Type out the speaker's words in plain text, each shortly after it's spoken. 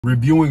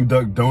Reviewing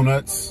Duck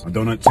Donuts, a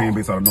donut chain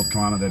based out of North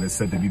Carolina that is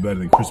said to be better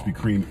than Krispy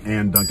Kreme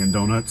and Dunkin'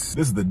 Donuts.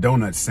 This is the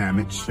donut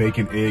sandwich,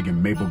 bacon, egg,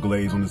 and maple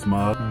glaze on this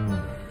mug.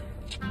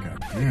 God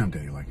damn,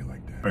 daddy like it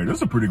like that. Hey, this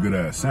is a pretty good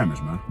ass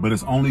sandwich, man. But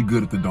it's only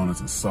good if the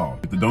donuts are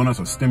soft. If the donuts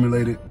are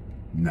stimulated,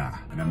 nah.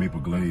 And that maple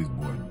glaze,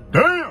 boy,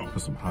 damn!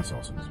 Put some hot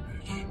sauce in this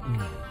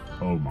bitch.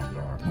 Oh my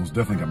God. Most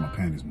definitely got my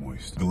panties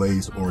moist.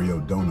 Glazed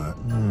Oreo donut.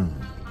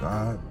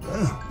 God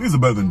damn. These are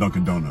better than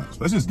Dunkin' Donuts.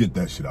 Let's just get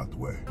that shit out the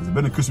way. Is it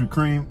better than Krispy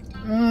Kreme?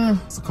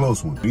 It's a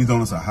close one. These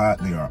donuts are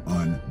hot. They are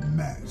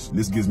unmatched.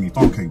 This gives me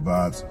funnel cake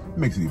vibes. It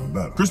makes it even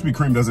better. Krispy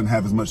Kreme doesn't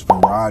have as much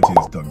variety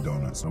as Duck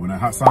Donuts. So when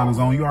that hot sign is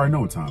on, you already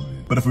know what time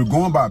it is. But if we're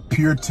going by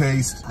pure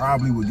taste,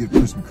 probably would give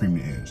Krispy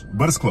Kreme the edge.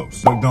 But it's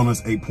close. Duck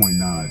Donuts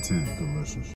 8.9 out of 10. Delicious.